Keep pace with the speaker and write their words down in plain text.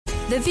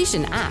The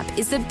Vision app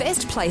is the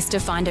best place to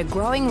find a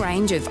growing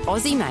range of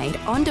Aussie-made,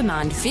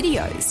 on-demand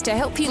videos to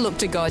help you look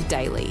to God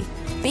daily.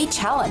 Be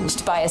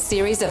challenged by a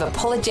series of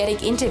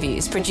apologetic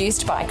interviews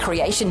produced by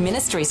Creation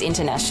Ministries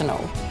International,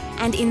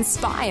 and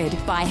inspired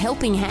by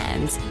Helping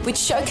Hands, which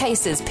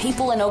showcases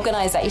people and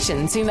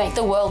organisations who make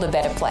the world a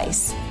better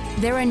place.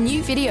 There are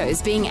new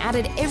videos being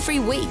added every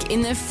week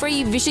in the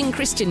free Vision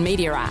Christian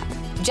Media app.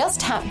 Just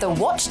tap the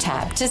Watch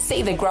tab to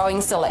see the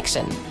growing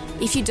selection.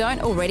 If you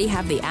don't already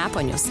have the app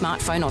on your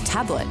smartphone or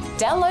tablet,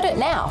 download it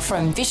now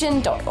from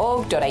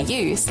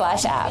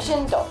vision.org.au/app.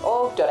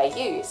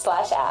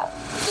 Vision.org.au/app.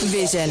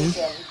 Vision.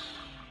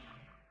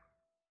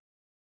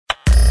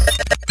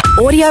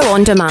 Audio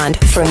on demand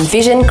from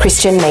Vision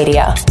Christian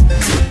Media.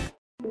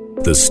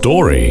 The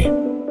story.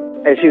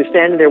 As she was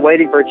standing there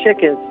waiting for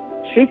chickens,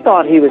 she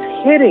thought he was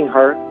hitting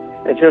her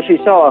until she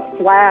saw a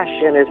flash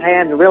in his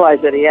hand and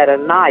realized that he had a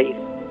knife.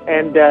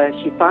 And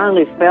she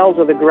finally fell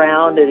to the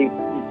ground, and he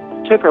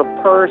took her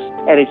purse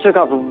and he took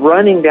off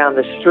running down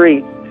the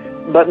street.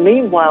 But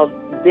meanwhile,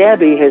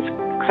 Debbie has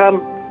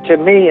come to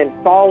me and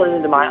fallen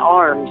into my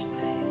arms,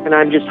 and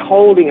I'm just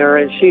holding her,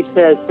 and she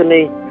says to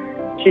me,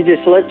 she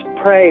just, let's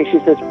pray. She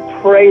says,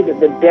 pray that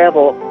the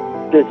devil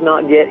does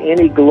not get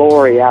any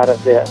glory out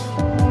of this.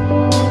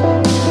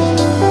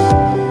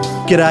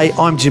 G'day,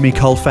 I'm Jimmy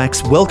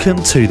Colfax.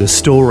 Welcome to The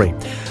Story.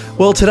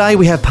 Well, today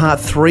we have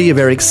part 3 of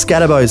Eric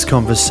Scadabow's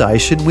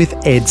conversation with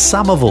Ed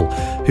Somerville,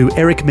 who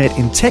Eric met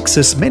in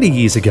Texas many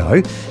years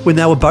ago when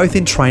they were both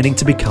in training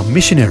to become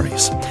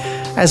missionaries.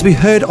 As we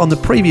heard on the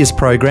previous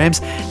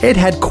programs, Ed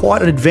had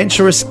quite an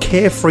adventurous,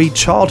 carefree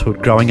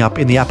childhood growing up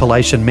in the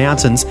Appalachian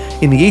Mountains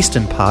in the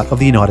eastern part of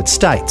the United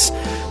States.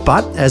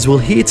 But, as we'll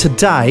hear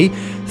today,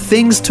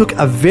 things took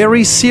a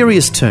very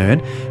serious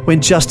turn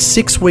when just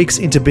 6 weeks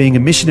into being a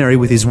missionary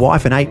with his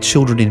wife and 8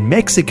 children in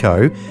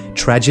Mexico,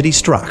 tragedy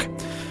struck.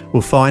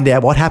 We'll find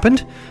out what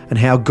happened and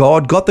how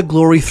God got the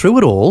glory through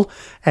it all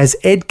as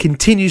Ed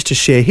continues to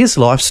share his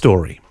life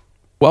story.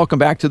 Welcome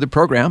back to the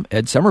program,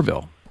 Ed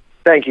Somerville.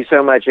 Thank you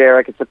so much,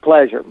 Eric. It's a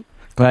pleasure.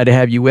 Glad to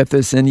have you with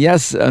us. And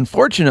yes,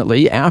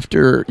 unfortunately,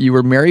 after you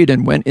were married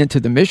and went into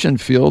the mission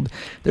field,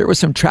 there were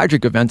some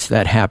tragic events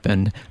that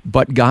happened,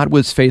 but God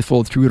was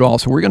faithful through it all.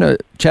 So we're going to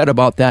chat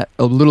about that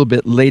a little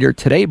bit later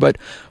today, but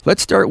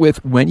let's start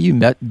with when you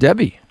met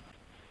Debbie.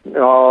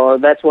 Oh,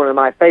 that's one of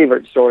my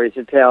favorite stories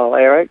to tell,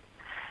 Eric.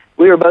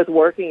 We were both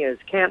working as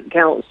camp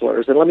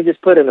counselors, and let me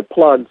just put in a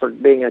plug for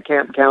being a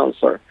camp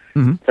counselor.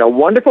 Mm-hmm. It's a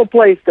wonderful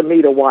place to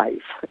meet a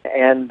wife.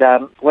 And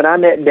when I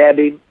met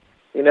Debbie,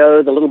 you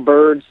know, the little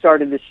birds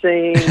started to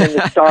sing and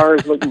the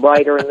stars looked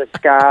brighter in the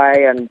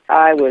sky, and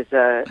I was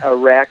a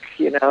wreck,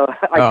 you know.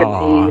 I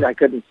couldn't eat, I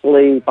couldn't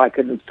sleep, I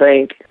couldn't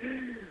think.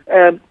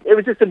 It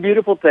was just a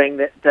beautiful thing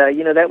that,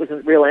 that was a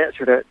real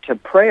answer to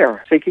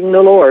prayer, seeking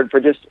the Lord for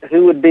just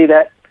who would be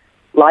that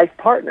life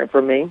partner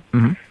for me.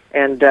 Mm-hmm.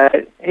 And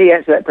he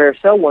answered that prayer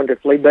so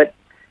wonderfully. But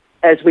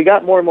as we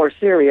got more and more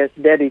serious,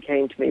 Debbie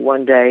came to me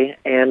one day,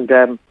 and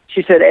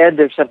she said, Ed,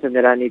 there's something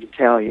that I need to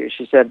tell you.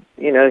 She said,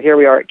 here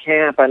we are at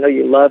camp. I know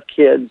you love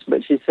kids,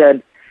 but she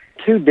said,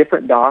 2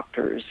 different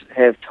doctors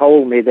have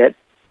told me that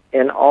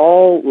in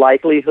all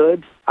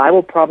likelihood, I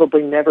will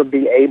probably never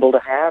be able to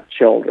have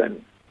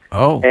children.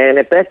 Oh. And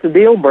if that's a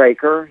deal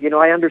breaker,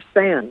 I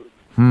understand.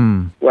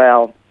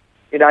 Well,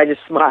 I just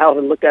smiled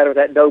and looked at her with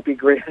that dopey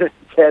grin and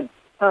said,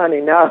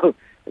 honey, no.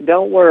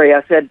 Don't worry.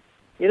 I said,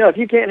 if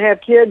you can't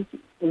have kids,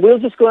 we'll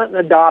just go out and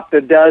adopt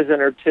a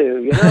dozen or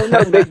 2.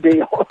 No big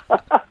deal.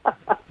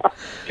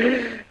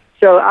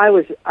 So I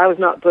was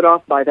not put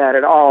off by that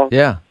at all.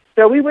 Yeah.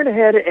 So we went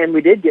ahead and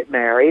we did get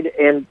married,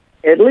 and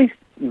at least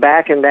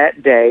back in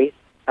that day,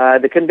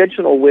 the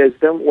conventional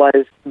wisdom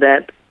was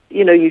that,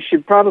 you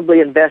should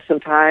probably invest some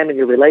time in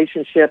your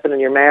relationship and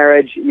in your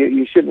marriage.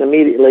 You shouldn't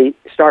immediately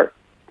start,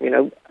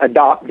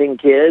 adopting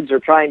kids or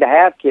trying to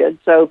have kids.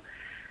 So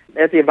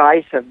at the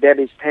advice of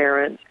Debbie's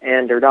parents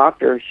and her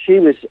doctor, she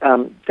was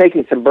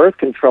taking some birth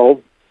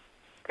control.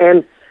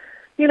 And,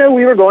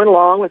 we were going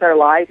along with our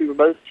life. We were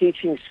both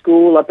teaching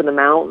school up in the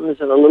mountains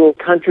in a little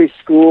country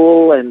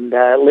school and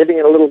living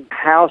in a little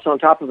house on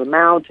top of a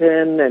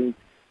mountain and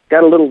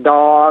got a little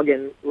dog.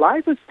 And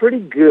life was pretty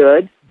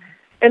good.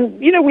 And,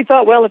 we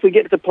thought, well, if we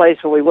get to the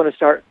place where we want to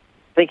start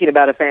thinking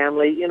about a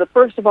family,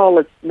 first of all,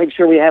 let's make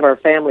sure we have our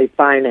family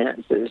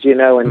finances, in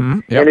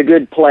a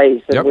good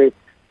place. And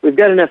we've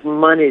got enough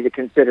money to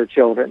consider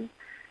children.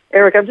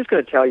 Eric, I'm just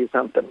going to tell you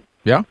something.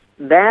 Yeah?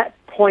 That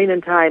point in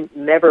time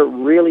never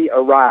really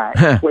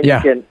arrived when you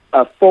can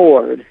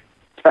afford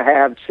to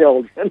have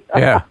children.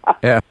 Yeah.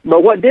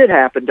 But what did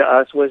happen to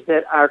us was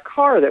that our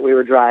car that we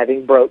were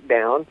driving broke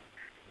down.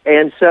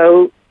 And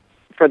so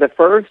for the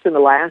first and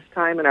the last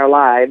time in our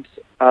lives,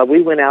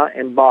 we went out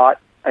and bought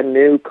a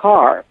new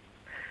car.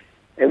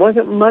 It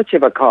wasn't much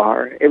of a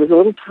car. It was a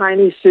little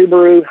tiny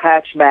Subaru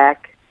hatchback,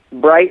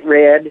 bright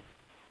red,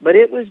 but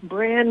it was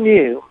brand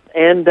new,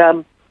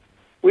 and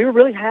we were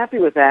really happy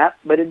with that,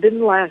 but it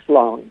didn't last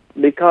long,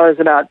 because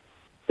about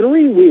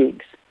 3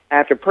 weeks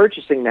after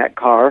purchasing that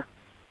car,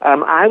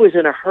 I was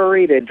in a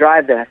hurry to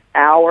drive the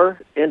hour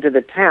into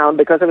the town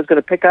because I was going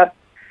to pick up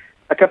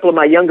a couple of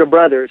my younger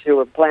brothers who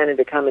were planning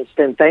to come and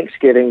spend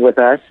Thanksgiving with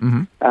us.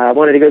 I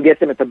wanted to go get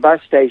them at the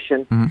bus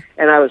station,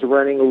 and I was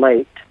running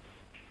late.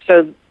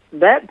 So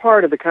that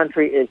part of the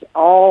country is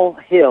all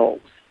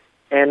hills,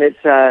 and it's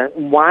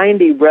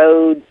windy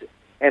roads.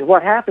 And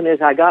what happened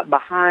is I got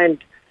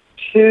behind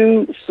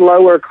two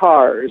slower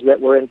cars that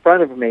were in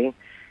front of me,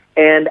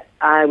 and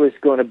I was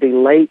going to be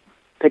late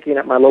picking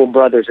up my little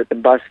brothers at the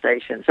bus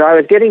station. So I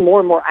was getting more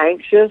and more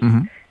anxious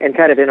and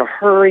kind of in a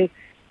hurry,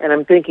 and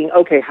I'm thinking,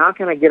 okay, how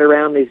can I get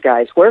around these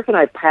guys? Where can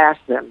I pass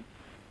them?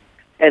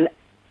 And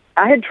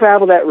I had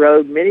traveled that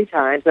road many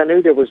times. I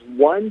knew there was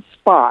one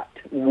spot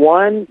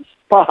where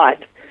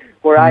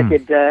I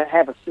could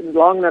have a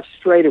long enough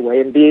straightaway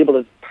and be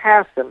able to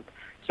pass them.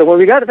 So when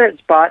we got to that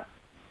spot,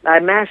 I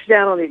mashed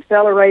down on the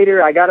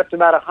accelerator. I got up to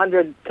about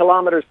 100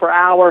 kilometers per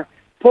hour,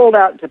 pulled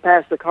out to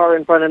pass the car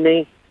in front of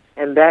me,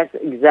 and that's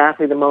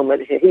exactly the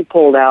moment he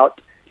pulled out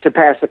to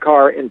pass the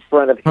car in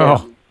front of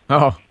him.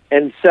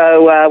 And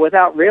so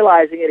without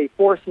realizing it, he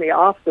forced me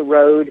off the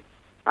road.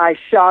 I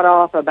shot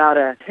off about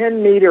a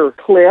 10-meter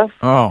cliff.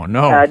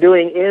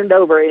 Doing end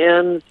over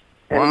ends,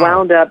 and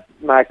wound up,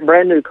 my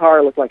brand-new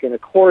car looked like an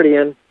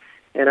accordion,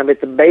 and I'm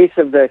at the base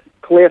of the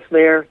cliff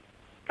there.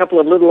 A couple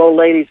of little old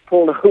ladies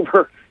pulled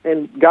over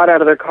and got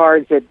out of their car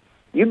and said,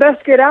 "You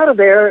best get out of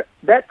there.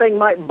 That thing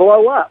might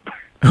blow up."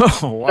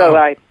 So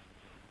I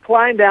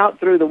climbed out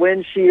through the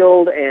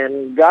windshield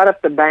and got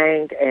up the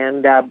bank,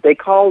 and they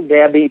called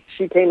Debbie.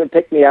 She came and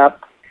picked me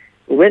up.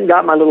 We went and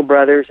got my little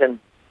brothers, and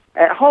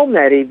at home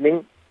that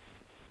evening,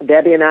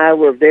 Debbie and I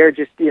were there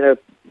just,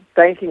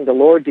 thanking the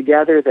Lord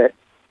together that,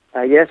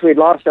 yes, we'd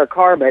lost our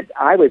car, but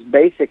I was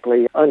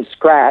basically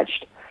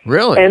unscratched.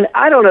 Really? And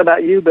I don't know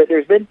about you, but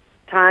there's been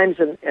times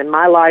in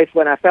my life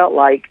when I felt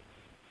like,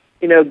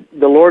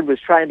 the Lord was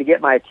trying to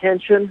get my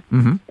attention,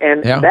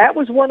 and that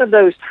was one of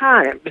those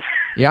times.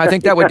 Yeah, I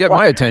think that would get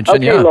my attention,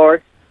 okay,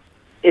 Lord,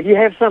 if you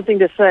have something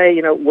to say,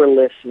 we're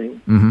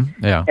listening.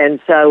 Yeah. And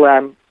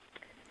so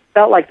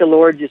felt like the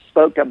Lord just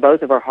spoke to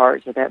both of our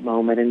hearts at that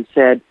moment and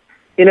said,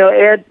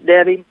 Ed,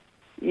 Debbie,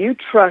 you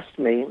trust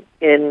me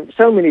in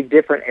so many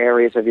different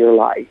areas of your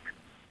life.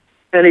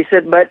 And he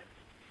said, but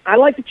I'd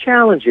like to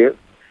challenge you.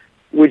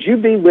 Would you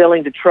be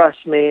willing to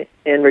trust me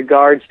in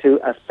regards to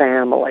a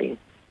family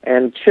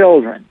and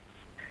children?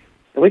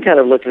 And we kind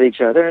of looked at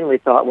each other and we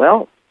thought,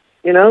 well,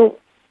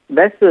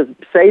 that's the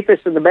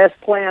safest and the best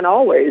plan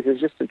always, is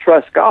just to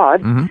trust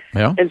God.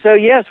 And so,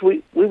 yes,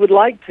 we would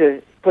like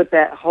to put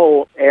that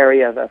whole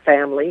area of a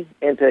family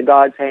into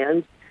God's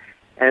hands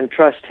and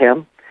trust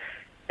Him.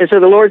 And so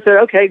the Lord said,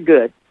 okay,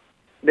 good.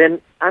 Then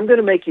I'm going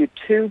to make you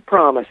two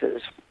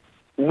promises.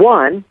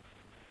 One,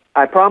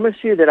 I promise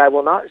you that I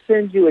will not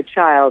send you a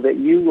child that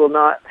you will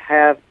not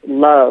have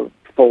love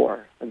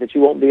for, and that you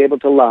won't be able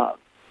to love.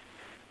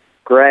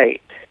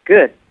 Great.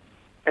 Good.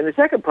 And the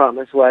second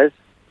promise was,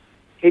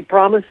 He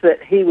promised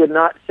that He would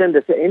not send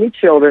us any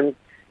children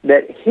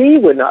that He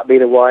would not be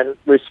the one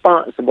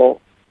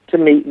responsible to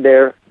meet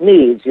their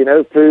needs,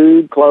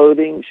 food,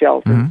 clothing,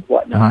 shelter,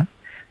 whatnot.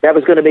 That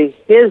was going to be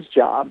His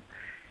job,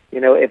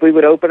 if we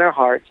would open our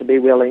hearts and be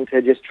willing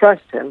to just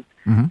trust Him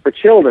for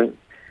children.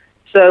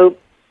 So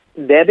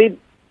Debbie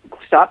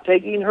stopped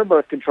taking her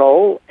birth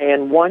control,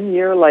 and 1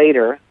 year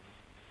later,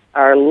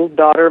 our little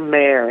daughter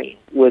Mary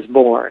was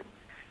born.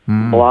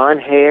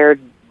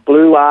 Blonde-haired,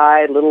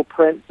 blue-eyed little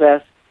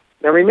princess.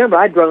 Now remember,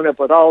 I'd grown up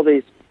with all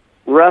these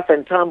rough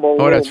and tumble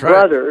little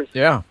brothers.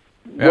 Yeah.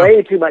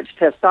 Way too much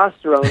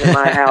testosterone in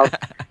my house.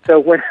 So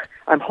when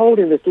I'm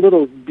holding this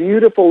little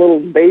beautiful little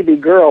baby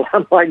girl,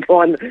 I'm like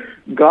going,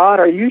 God,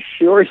 are you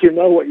sure you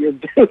know what you're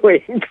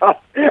doing? God,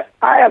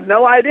 I have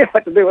no idea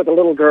what to do with a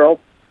little girl.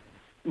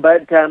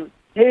 But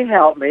He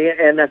helped me,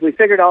 and as we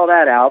figured all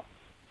that out,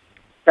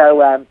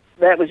 so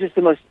that was just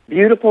the most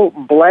beautiful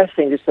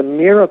blessing, just a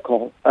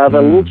miracle of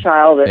a little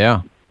child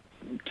that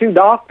two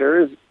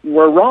doctors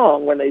were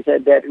wrong when they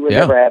said that we would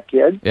never have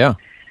kids. Yeah.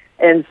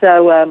 And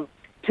so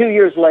 2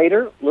 years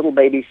later, little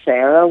baby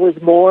Sarah was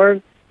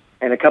born,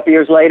 and a couple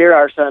years later,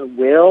 our son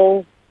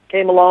Will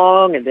came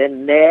along, and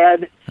then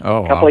Ned.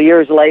 A couple of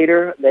years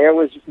later, there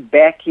was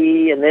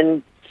Becky, and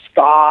then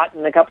Scott,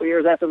 and a couple of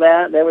years after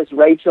that, there was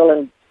Rachel,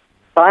 and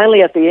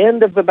finally, at the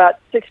end of about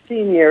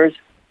 16 years,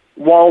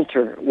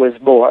 Walter was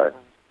born,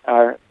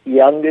 our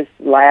youngest,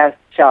 last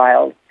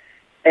child.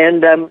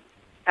 And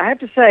I have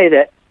to say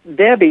that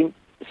Debbie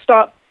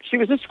stopped. She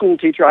was a school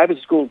teacher. I was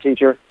a school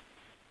teacher.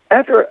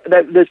 After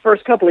those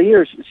first couple of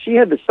years, she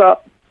had to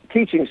stop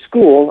teaching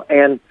school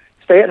and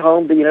stay at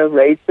home to,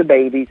 raise the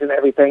babies and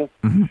everything.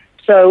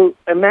 So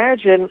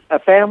imagine a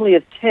family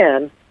of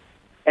 10,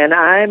 and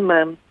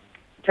I'm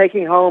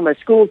taking home a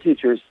school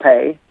teacher's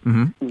pay.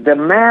 The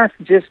math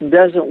just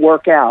doesn't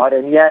work out,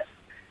 and yet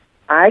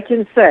I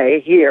can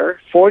say here,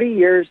 40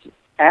 years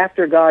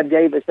after God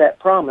gave us that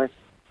promise,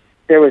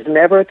 there was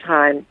never a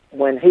time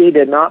when He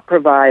did not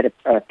provide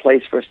a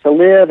place for us to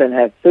live and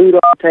have food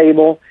on the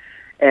table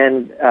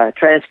and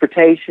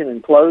transportation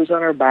and clothes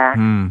on our back.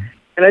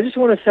 And And I just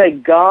want to say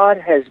God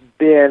has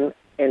been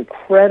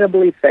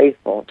incredibly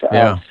faithful to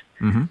us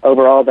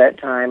over all that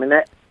time. And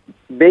that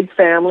big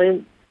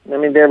family, I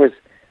mean, there was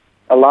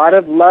a lot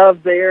of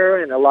love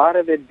there and a lot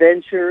of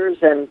adventures.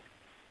 And,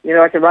 you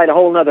know, I could write a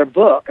whole other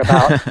book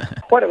about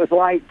what it was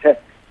like to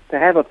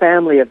have a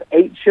family of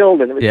 8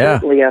 children. It was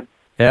certainly an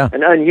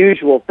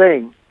unusual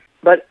thing.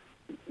 But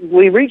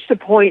we reached a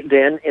point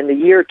then in the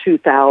year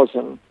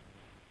 2000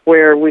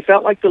 where we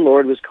felt like the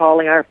Lord was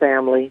calling our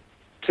family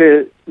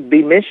to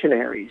be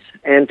missionaries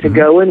and to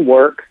go and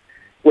work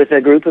with a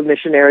group of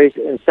missionaries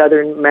in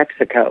southern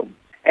Mexico.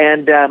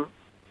 And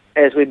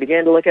as we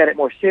began to look at it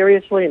more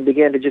seriously and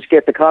began to just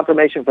get the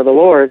confirmation for the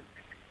Lord,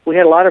 we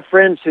had a lot of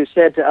friends who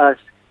said to us,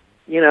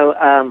 you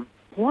know,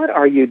 what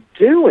are you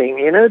doing?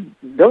 You know,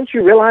 don't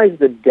you realize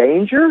the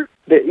danger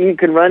that you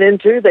can run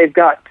into? They've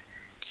got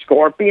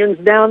scorpions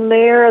down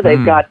there.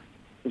 They've got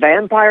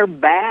vampire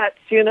bats,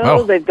 you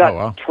know. They've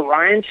got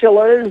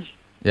tarantulas.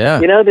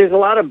 Yeah. You know, there's a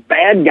lot of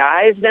bad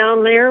guys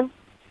down there.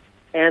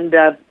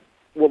 And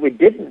what we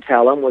didn't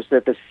tell them was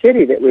that the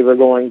city that we were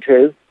going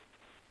to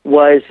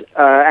was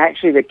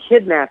actually the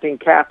kidnapping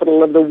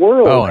capital of the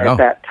world at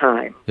that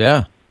time.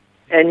 Yeah.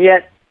 And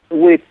yet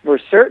we were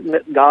certain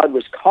that God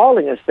was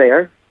calling us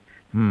there.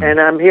 And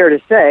I'm here to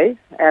say,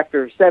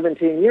 after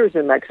 17 years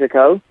in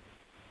Mexico,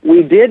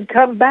 we did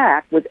come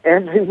back with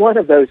every one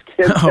of those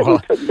kids that we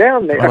took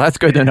down there. Well, that's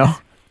good to know.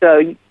 So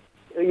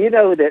you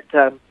know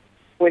that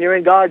when you're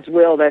in God's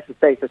will, that's the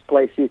safest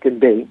place you can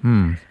be.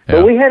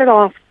 But we headed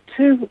off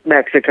to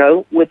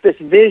Mexico with this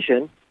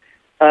vision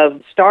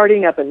of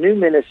starting up a new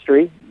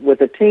ministry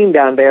with a team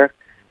down there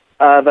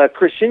of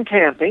Christian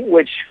camping,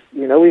 which,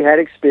 you know, we had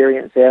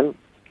experience in.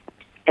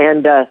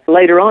 And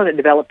later on, it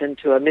developed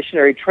into a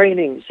missionary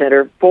training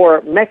center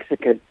for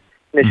Mexican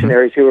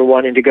missionaries who were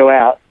wanting to go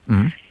out.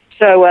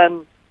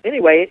 So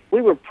anyway,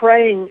 we were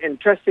praying and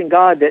trusting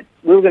God that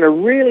we were going to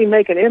really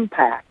make an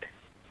impact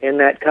in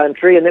that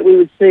country and that we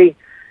would see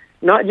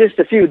not just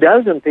a few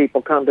dozen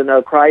people come to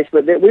know Christ,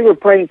 but that we were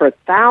praying for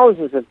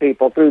thousands of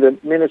people through the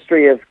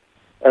ministry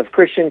of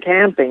Christian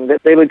camping,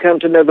 that they would come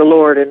to know the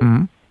Lord.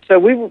 And so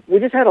we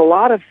just had a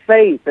lot of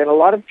faith and a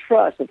lot of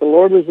trust that the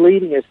Lord was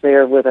leading us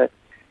there with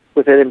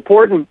an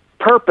important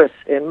purpose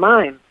in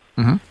mind.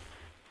 Of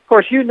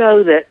course, you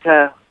know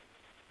that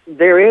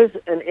there is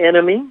an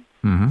enemy,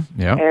 and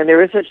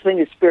there is such thing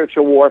as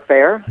spiritual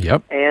warfare,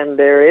 and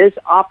there is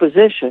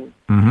opposition.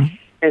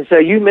 And so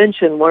you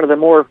mentioned one of the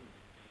more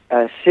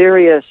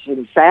serious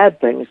and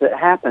sad things that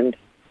happened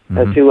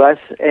to us,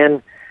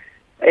 and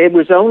it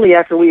was only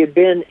after we had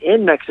been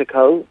in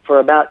Mexico for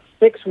about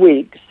 6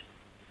 weeks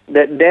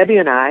that Debbie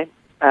and I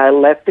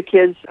left the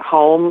kids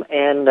home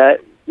and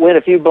went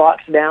a few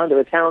blocks down to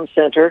the town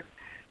center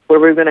where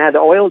we were going to have the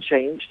oil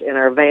changed in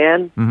our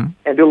van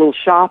and do a little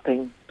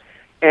shopping.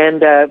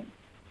 And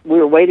we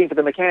were waiting for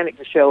the mechanic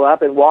to show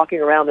up and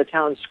walking around the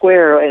town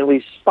square, and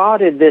we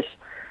spotted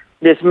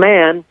this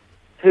man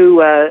who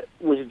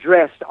was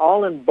dressed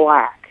all in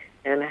black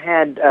and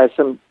had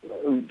some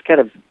kind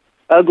of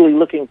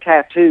ugly-looking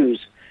tattoos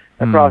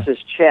across his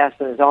chest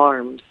and his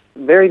arms.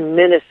 Very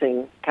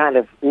menacing kind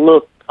of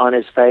look on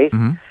his face.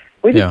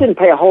 We just didn't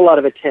pay a whole lot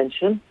of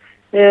attention.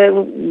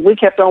 We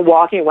kept on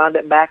walking, wound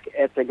up back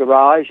at the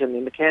garage, and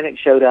the mechanic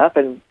showed up,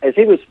 and as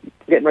he was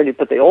getting ready to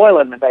put the oil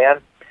in the van,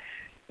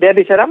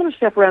 Debbie said, I'm going to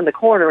step around the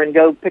corner and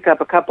go pick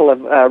up a couple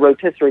of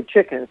rotisserie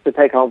chickens to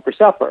take home for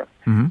supper,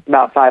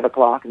 about 5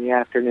 o'clock in the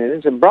afternoon.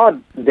 It's in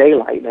broad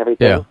daylight and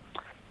everything.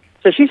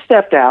 So she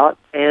stepped out,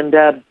 and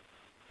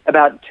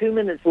about 2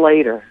 minutes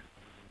later,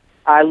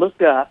 I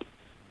looked up,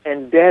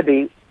 and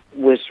Debbie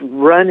was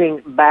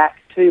running back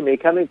to me,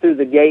 coming through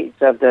the gates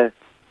of the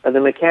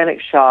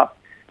mechanic shop,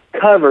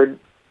 covered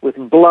with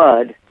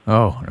blood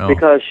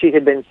because she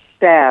had been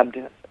stabbed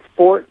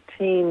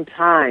 14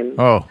 times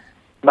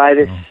by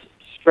this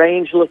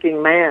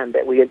strange-looking man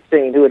that we had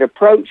seen who had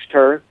approached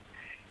her.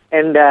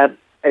 And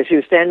as she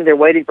was standing there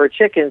waiting for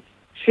chickens,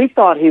 she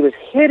thought he was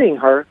hitting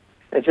her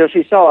until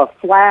she saw a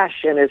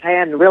flash in his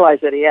hand and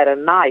realized that he had a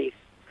knife.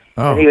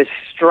 And he was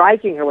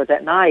striking her with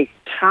that knife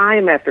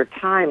time after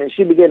time, and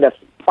she began to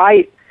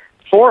fight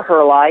for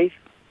her life.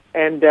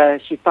 And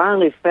she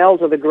finally fell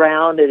to the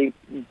ground, and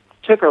he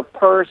took her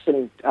purse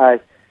and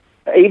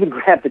even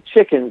grabbed the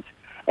chickens,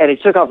 and he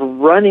took off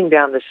running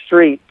down the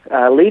street,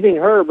 leaving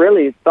her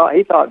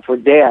he thought for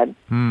dead.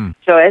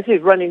 So as he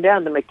was running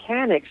down, the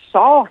mechanic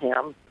saw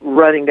him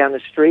running down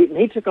the street, and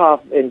he took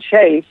off in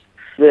chase.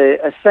 The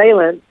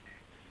assailant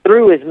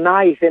threw his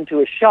knife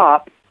into a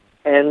shop,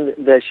 and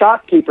the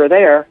shopkeeper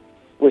there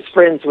was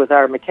friends with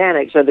our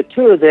mechanic, so the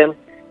two of them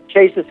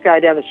chased this guy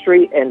down the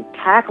street and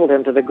tackled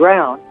him to the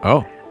ground.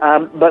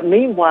 But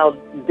meanwhile,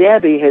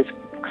 Debbie has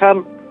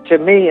come to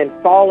me and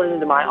fallen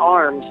into my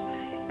arms,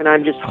 and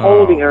I'm just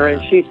holding her,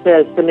 and she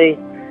says to me,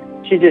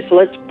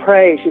 let's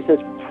pray. She says,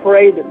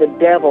 pray that the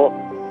devil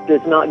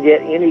does not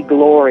get any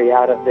glory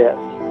out of this.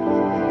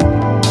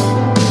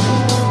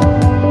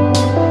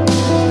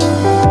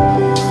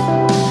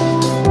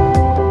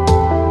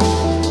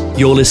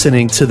 You're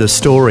listening to The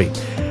Story.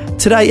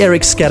 Today,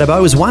 Eric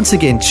Scatterbo is once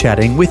again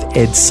chatting with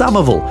Ed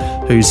Somerville,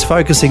 who's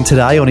focusing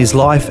today on his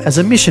life as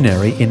a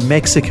missionary in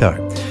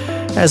Mexico.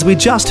 As we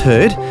just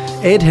heard,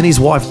 Ed and his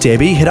wife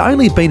Debbie had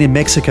only been in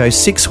Mexico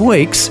 6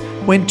 weeks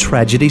when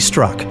tragedy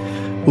struck.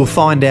 We'll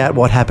find out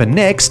what happened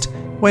next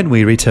when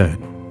we return.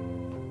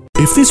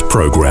 If this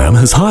program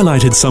has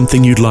highlighted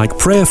something you'd like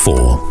prayer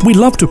for, we'd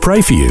love to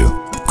pray for you.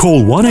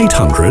 Call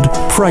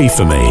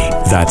 1-800-PRAY-FOR-ME.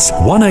 That's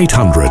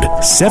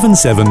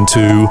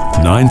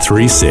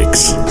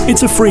 1-800-772-936.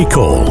 It's a free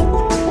call.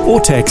 Or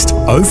text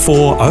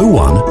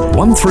 0401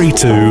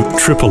 132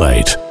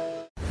 888.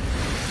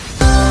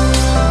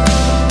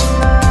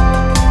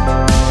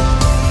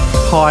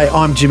 Hi,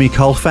 I'm Jimmy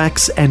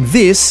Colfax, and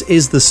this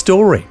is The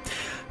Story.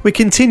 We're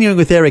continuing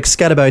with Eric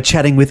Scatterbo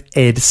chatting with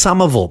Ed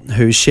Somerville,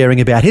 who's sharing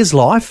about his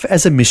life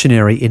as a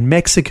missionary in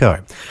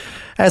Mexico.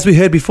 As we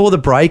heard before the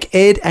break,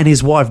 Ed and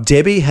his wife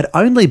Debbie had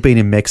only been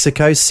in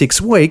Mexico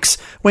 6 weeks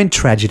when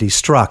tragedy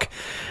struck.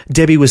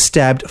 Debbie was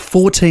stabbed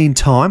 14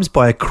 times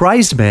by a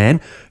crazed man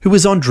who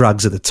was on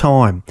drugs at the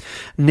time.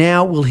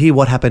 Now we'll hear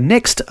what happened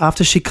next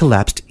after she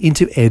collapsed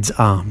into Ed's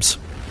arms.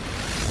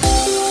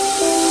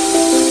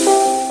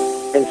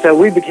 And so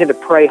we began to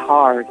pray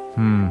hard.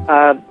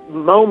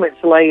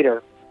 Moments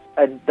later,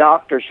 a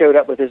doctor showed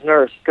up with his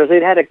nurse because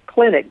they'd had a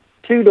clinic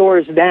 2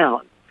 doors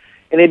down,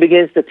 and he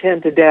begins to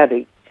tend to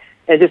Debbie.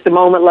 And just a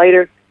moment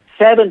later,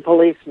 7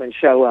 policemen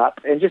show up.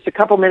 And just a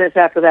couple minutes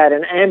after that,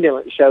 an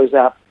ambulance shows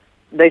up.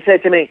 They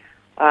said to me,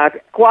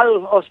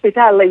 ¿Cuál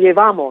hospital le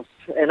llevamos?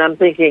 And I'm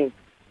thinking,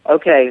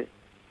 okay,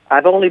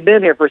 I've only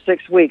been here for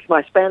 6 weeks.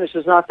 My Spanish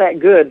is not that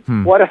good.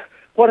 What are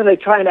they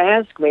trying to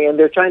ask me? And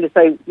they're trying to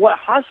say, what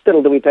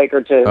hospital do we take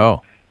her to?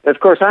 Oh. Of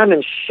course, I'm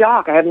in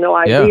shock. I have no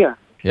idea.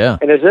 Yeah.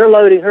 And as they're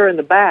loading her in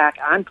the back,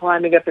 I'm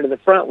climbing up into the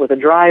front with the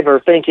driver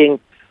thinking,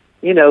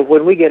 you know,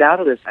 when we get out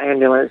of this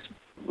ambulance,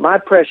 my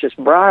precious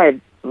bride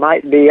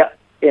might be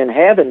in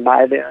heaven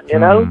by then, you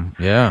know?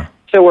 Yeah.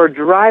 So we're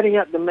driving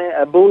up the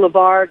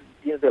boulevard.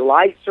 You know, the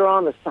lights are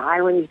on, the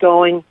siren's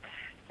going,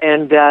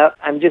 and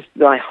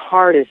my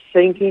heart is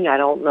sinking. I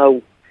don't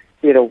know,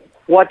 you know,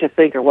 what to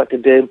think or what to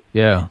do.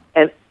 Yeah.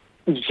 And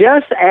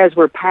just as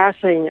we're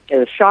passing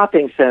a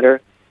shopping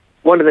center,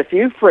 one of the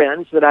few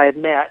friends that I had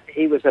met,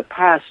 he was a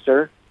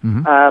pastor,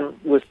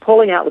 was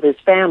pulling out with his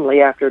family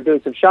after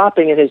doing some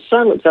shopping, and his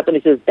son looks up and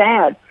he says,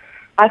 Dad,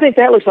 I think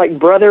that looks like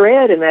Brother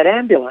Ed in that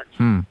ambulance.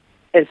 And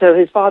so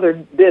his father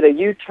did a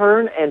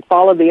U-turn and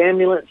followed the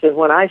ambulance, and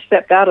when I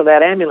stepped out of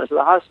that ambulance at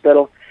the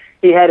hospital,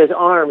 he had his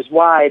arms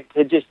wide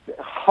to just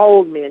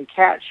hold me and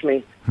catch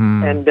me,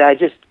 and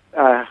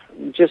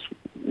just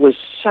was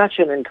such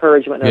an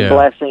encourament and a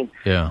blessing.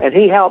 Yeah. And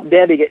he helped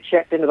Debbie get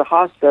checked into the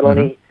hospital,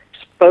 and he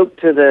spoke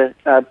to the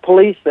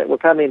police that were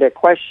coming to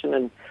question,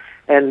 and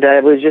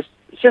it was just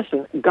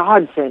a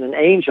godsend, an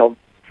angel.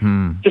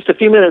 Just a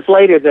few minutes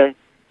later,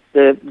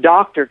 the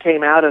doctor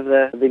came out of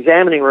the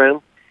examining room,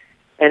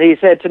 and he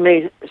said to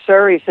me,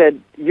 Sir, he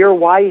said, your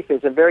wife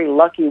is a very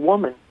lucky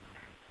woman.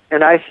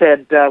 And I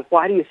said,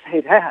 why do you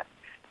say that?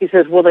 He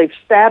says, well, they've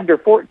stabbed her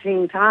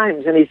 14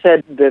 times. And he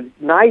said the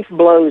knife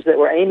blows that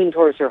were aiming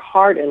towards her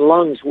heart and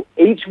lungs,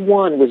 each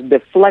one was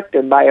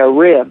deflected by a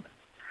rib.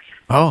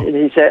 Oh.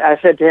 And I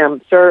said to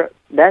him, Sir,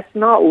 that's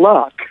not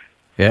luck.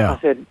 Yeah. I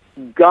said,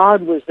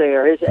 God was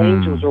there. His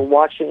angels were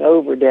watching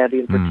over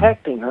Debbie and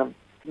protecting her.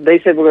 They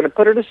said, we're going to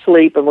put her to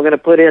sleep, and we're going to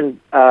put in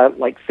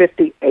like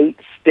 58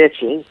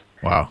 stitches.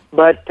 Wow.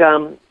 But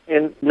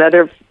in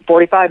another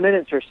 45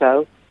 minutes or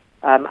so,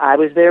 I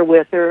was there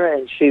with her,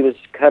 and she was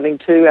coming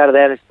to out of the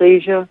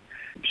anesthesia.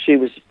 She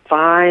was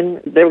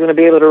fine. They were going to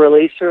be able to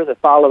release her the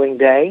following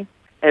day.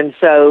 And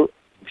so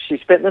she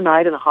spent the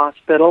night in the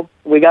hospital.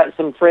 We got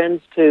some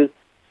friends to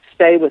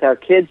stay with our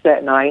kids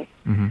that night.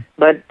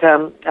 But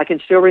I can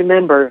still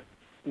remember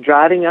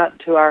driving up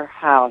to our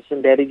house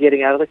and Debbie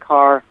getting out of the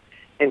car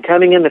and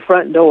coming in the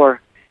front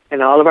door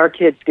and all of our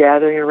kids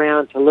gathering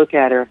around to look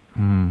at her.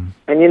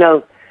 And, you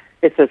know,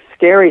 it's a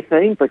scary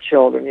thing for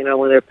children, you know,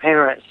 when their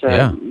parents,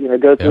 you know,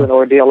 go through an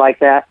ordeal like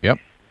that. Yep.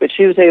 But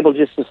she was able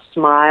just to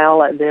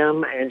smile at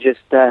them and just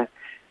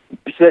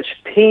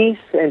such peace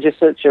and just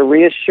such a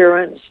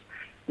reassurance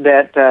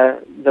that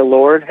the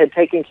Lord had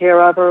taken care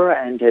of her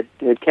and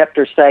had kept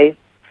her safe.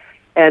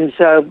 And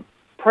so,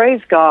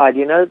 praise God,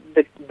 you know,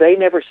 they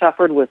never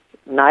suffered with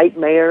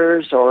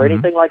nightmares or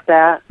anything like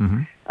that.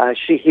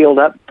 She healed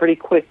up pretty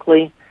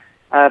quickly.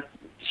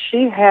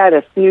 She had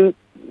a few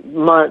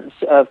months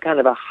of kind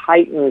of a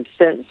heightened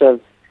sense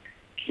of,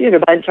 you know,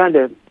 by trying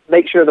to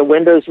make sure the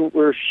windows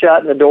were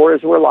shut and the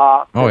doors were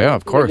locked. Oh, yeah,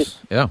 of course.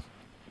 Yeah.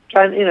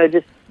 Trying, you know,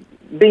 just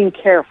being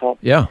careful.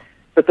 Yeah.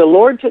 But the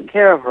Lord took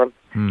care of her.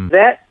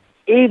 That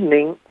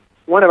evening,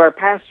 one of our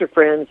pastor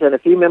friends and a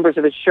few members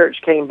of his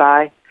church came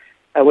by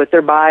with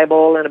their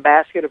Bible and a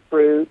basket of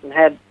fruit and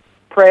had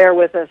prayer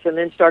with us, and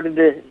then started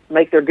to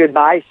make their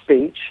goodbye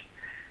speech.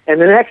 And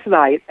the next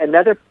night,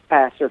 another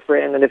pastor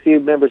friend and a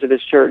few members of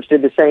his church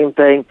did the same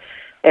thing.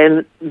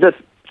 And the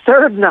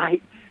third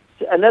night,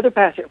 another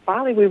pastor,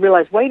 finally we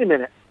realized, wait a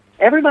minute,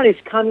 everybody's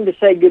coming to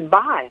say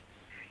goodbye.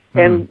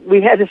 And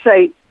we had to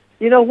say,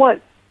 you know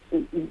what,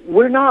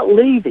 we're not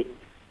leaving.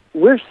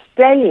 We're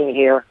staying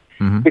here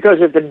because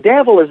if the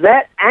devil is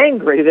that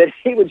angry that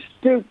he would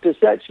stoop to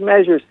such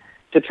measures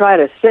to try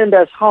to send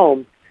us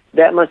home,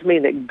 that must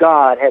mean that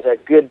God has a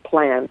good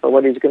plan for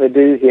what he's going to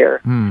do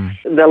here.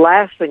 The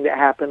last thing that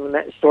happened in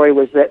that story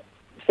was that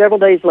several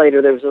days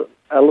later, there was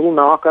a little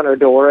knock on our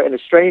door, and a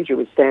stranger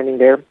was standing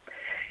there.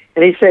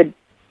 And he said,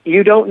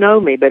 "You don't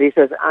know me," but he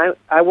says,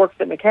 I work at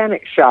the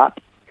mechanic shop.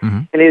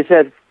 And he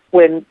said,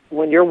 when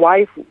your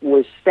wife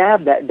was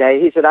stabbed that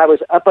day, he said, I was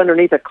up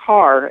underneath a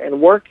car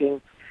and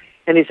working.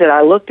 And he said,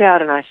 I looked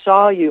out and I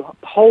saw you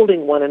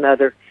holding one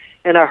another,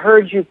 and I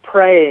heard you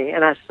praying,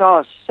 and I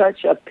saw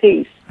such a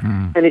peace.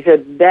 And he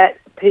said, that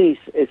peace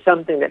is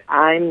something that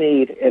I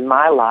need in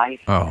my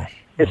life.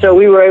 And so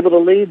we were able to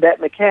lead that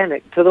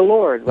mechanic to the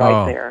Lord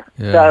right there.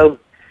 Yeah. So,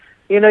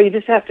 you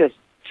just have to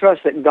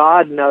trust that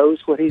God knows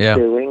what he's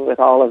doing with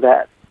all of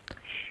that.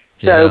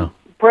 So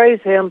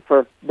praise him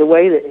for the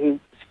way that he's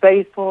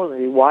faithful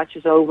and he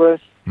watches over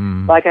us.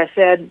 Like I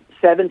said,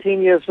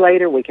 17 years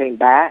later, we came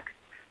back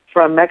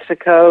from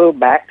Mexico,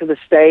 back to the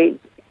States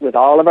with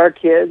all of our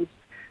kids.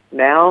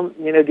 Now,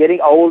 getting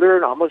older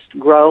and almost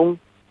grown.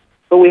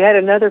 But we had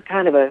another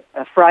kind of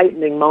a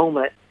frightening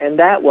moment, and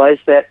that was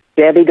that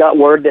Debbie got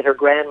word that her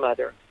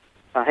grandmother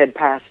had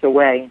passed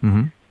away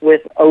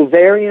with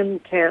ovarian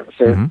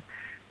cancer,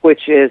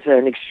 which is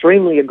an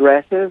extremely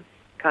aggressive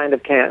kind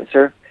of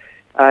cancer,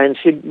 and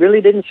she really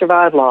didn't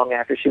survive long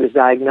after she was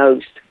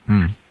diagnosed.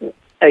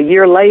 A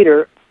year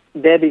later,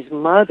 Debbie's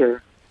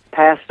mother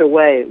passed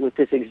away with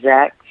this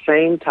exact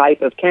same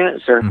type of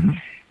cancer.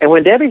 And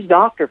when Debbie's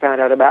doctor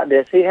found out about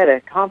this, he had a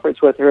conference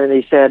with her, and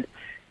he said,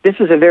 this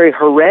is a very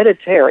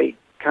hereditary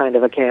kind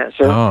of a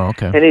cancer.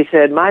 And he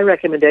said, my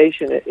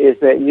recommendation is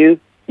that you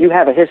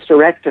have a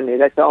hysterectomy.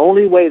 That's the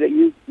only way that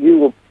you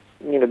will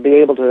be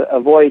able to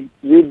avoid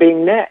you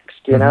being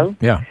next, know?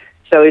 Yeah.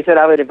 So he said,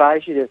 I would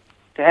advise you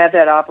to have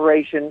that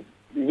operation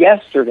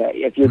yesterday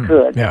if you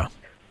could. Yeah.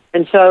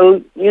 And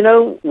so,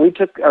 we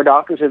took our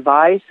doctor's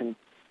advice, and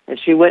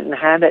she went and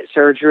had that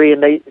surgery,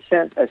 and they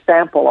sent a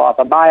sample off,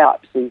 a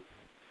biopsy,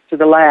 to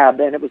the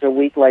lab, and it was a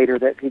week later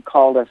that he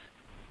called us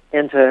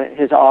into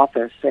his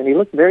office, and he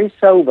looked very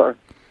sober.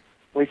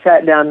 We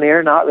sat down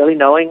there not really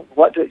knowing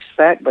what to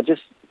expect, but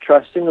just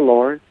trusting the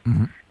Lord.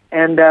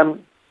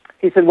 And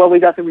he said, well, we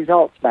got the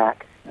results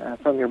back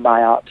from your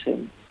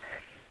biopsy.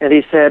 And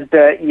he said,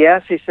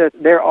 yes, he said,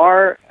 there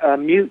are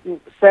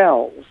mutant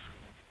cells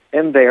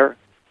in there,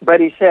 but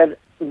he said,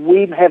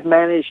 we have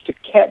managed to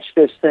catch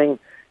this thing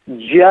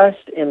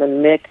just in the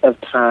nick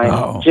of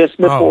time, just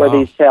before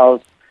these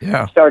cells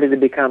started to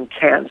become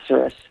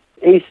cancerous.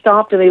 He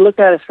stopped and he looked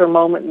at us for a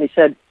moment and he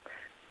said,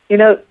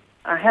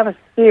 I have a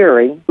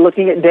theory.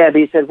 Looking at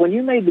Debbie, he said, when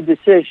you made the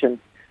decision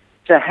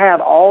to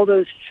have all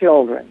those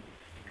children,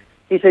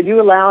 he said, you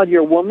allowed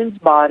your woman's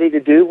body to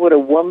do what a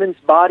woman's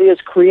body is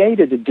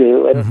created to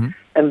do.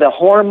 And the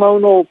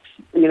hormonal,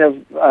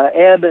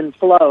 ebb and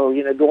flow,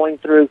 going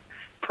through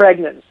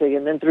pregnancy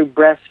and then through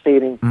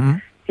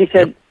breastfeeding. He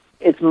said,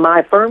 it's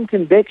my firm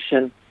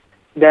conviction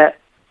that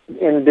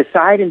in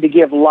deciding to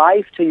give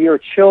life to your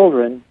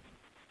children,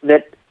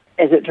 that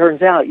as it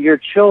turns out, your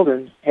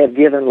children have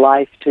given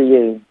life to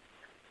you,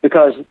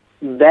 because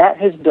that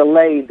has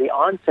delayed the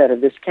onset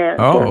of this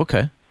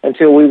cancer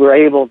until we were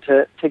able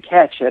to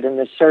catch it in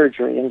this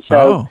surgery. And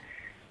so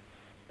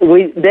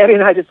Debbie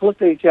and I just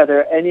looked at each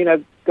other,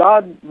 and,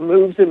 God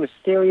moves in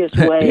mysterious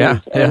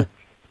ways. And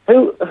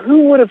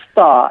who would have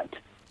thought,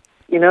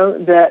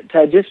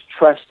 that just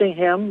trusting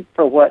him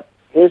for what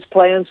his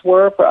plans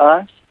were for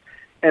us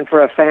and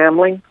for a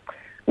family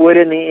would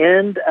in the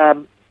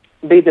end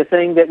be the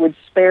thing that would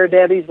spare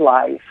Debbie's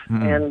life.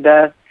 And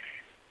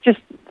just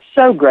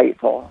so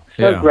grateful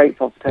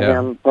to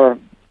him for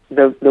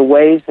the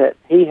ways that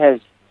he has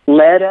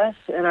led us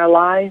in our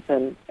life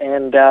and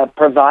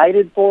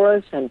provided for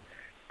us and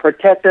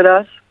protected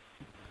us.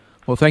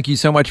 Well, thank you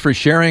so much for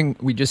sharing.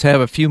 We just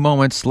have a few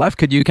moments left.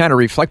 Could you kind of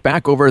reflect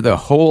back over the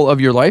whole of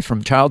your life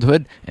from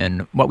childhood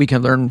and what we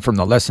can learn from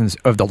the lessons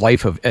of the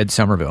life of Ed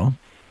Somerville?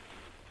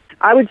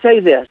 I would say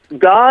this: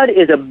 God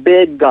is a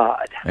big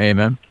God.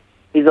 Amen.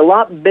 He's a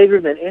lot bigger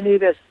than any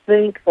of us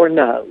think or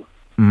know.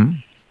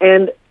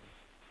 And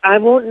I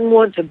wouldn't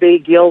want to be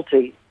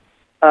guilty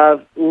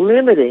of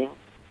limiting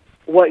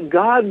what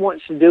God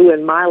wants to do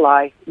in my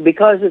life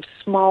because of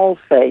small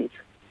faith.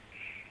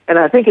 And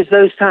I think it's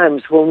those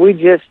times when we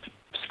just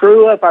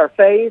screw up our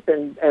faith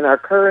and our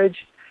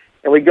courage,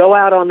 and we go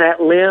out on that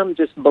limb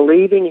just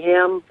believing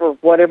him for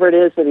whatever it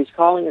is that he's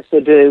calling us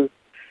to do,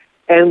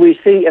 and we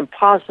see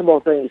impossible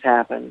things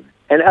happen.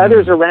 And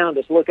others around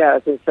us look at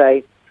us and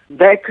say,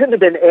 that couldn't have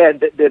been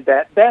Ed that did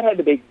that. That had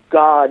to be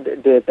God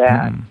that did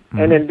that.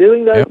 And in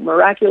doing those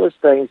miraculous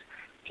things,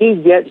 he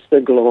gets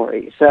the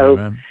glory.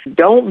 So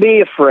don't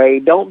be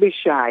afraid. Don't be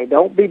shy.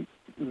 Don't be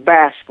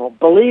bashful.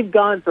 Believe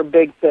God for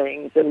big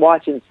things and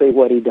watch and see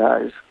what he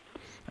does.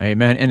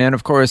 Amen. And then,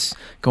 of course,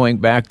 going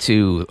back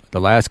to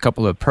the last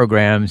couple of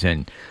programs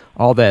and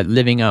all that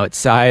living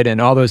outside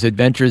and all those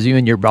adventures you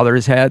and your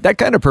brothers had, that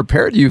kind of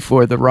prepared you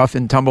for the rough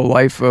and tumble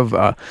life of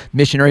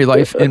missionary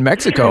life in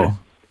Mexico.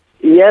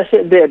 Yes,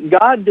 it did.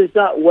 God does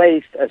not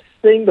waste a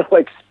single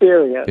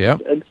experience.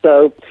 Yep. And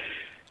so...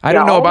 I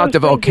don't know about the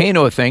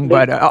volcano thing,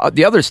 but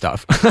the other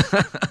stuff.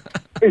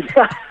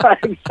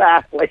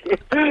 Exactly.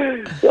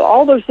 So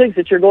all those things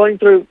that you're going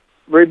through,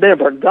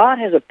 remember, God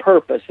has a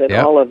purpose in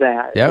all of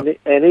that. Yep.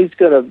 And He's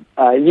going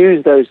to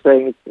use those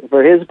things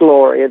for His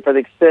glory and for the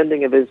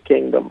extending of His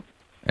kingdom.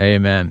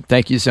 Amen.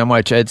 Thank you so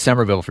much, Ed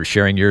Somerville, for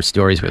sharing your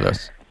stories with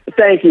us.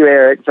 Thank you,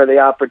 Eric, for the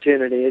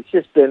opportunity. It's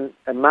just been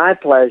my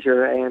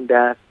pleasure, and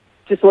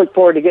just look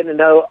forward to getting to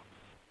know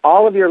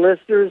all of your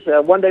listeners.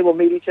 One day we'll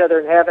meet each other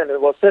in heaven,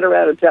 and we'll sit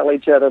around and tell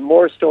each other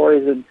more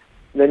stories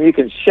than you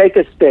can shake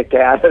a stick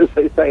at, as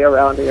they say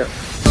around here.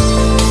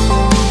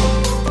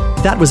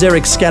 That was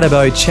Eric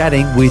Scatterbo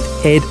chatting with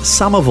Ed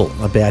Somerville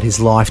about his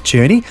life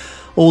journey,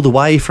 all the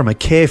way from a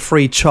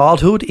carefree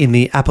childhood in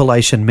the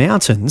Appalachian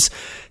Mountains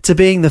to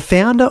being the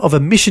founder of a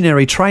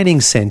missionary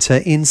training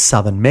centre in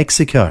southern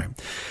Mexico.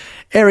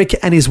 Eric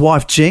and his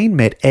wife Jean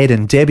met Ed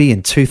and Debbie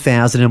in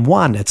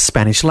 2001 at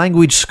Spanish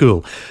language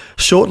school,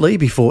 shortly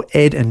before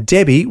Ed and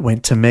Debbie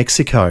went to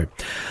Mexico.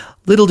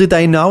 Little did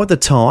they know at the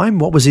time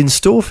what was in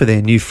store for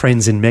their new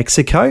friends in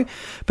Mexico,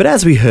 but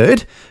as we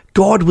heard,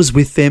 God was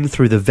with them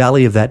through the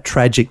valley of that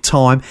tragic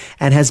time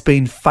and has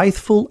been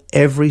faithful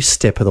every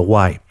step of the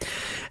way.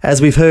 As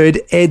we've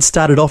heard, Ed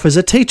started off as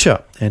a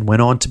teacher and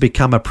went on to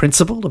become a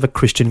principal of a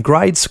Christian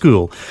grade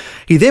school.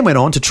 He then went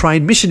on to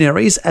train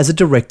missionaries as a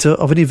director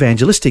of an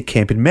evangelistic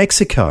camp in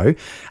Mexico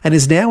and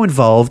is now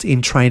involved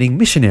in training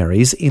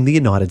missionaries in the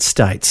United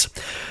States.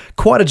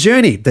 Quite a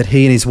journey that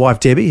he and his wife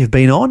Debbie have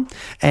been on,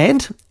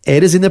 and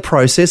Ed is in the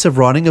process of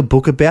writing a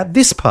book about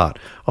this part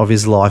of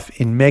his life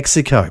in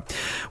Mexico.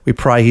 We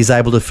pray he's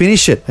able to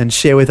finish it and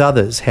share with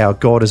others how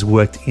God has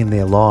worked in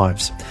their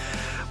lives.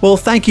 Well,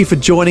 thank you for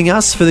joining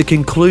us for the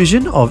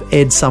conclusion of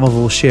Ed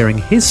Somerville sharing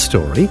his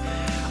story.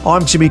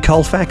 I'm Jimmy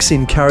Colfax,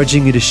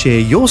 encouraging you to share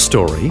your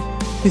story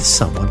with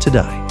someone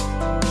today.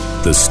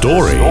 The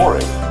Story.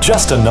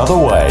 Just another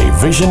way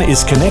Vision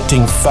is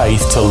connecting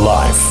faith to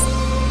life.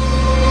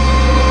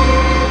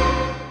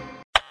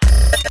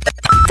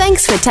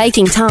 Thanks for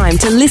taking time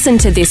to listen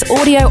to this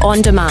audio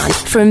on demand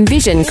from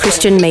Vision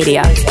Christian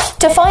Media.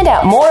 To find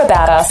out more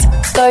about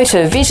us, go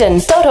to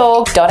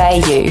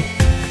vision.org.au.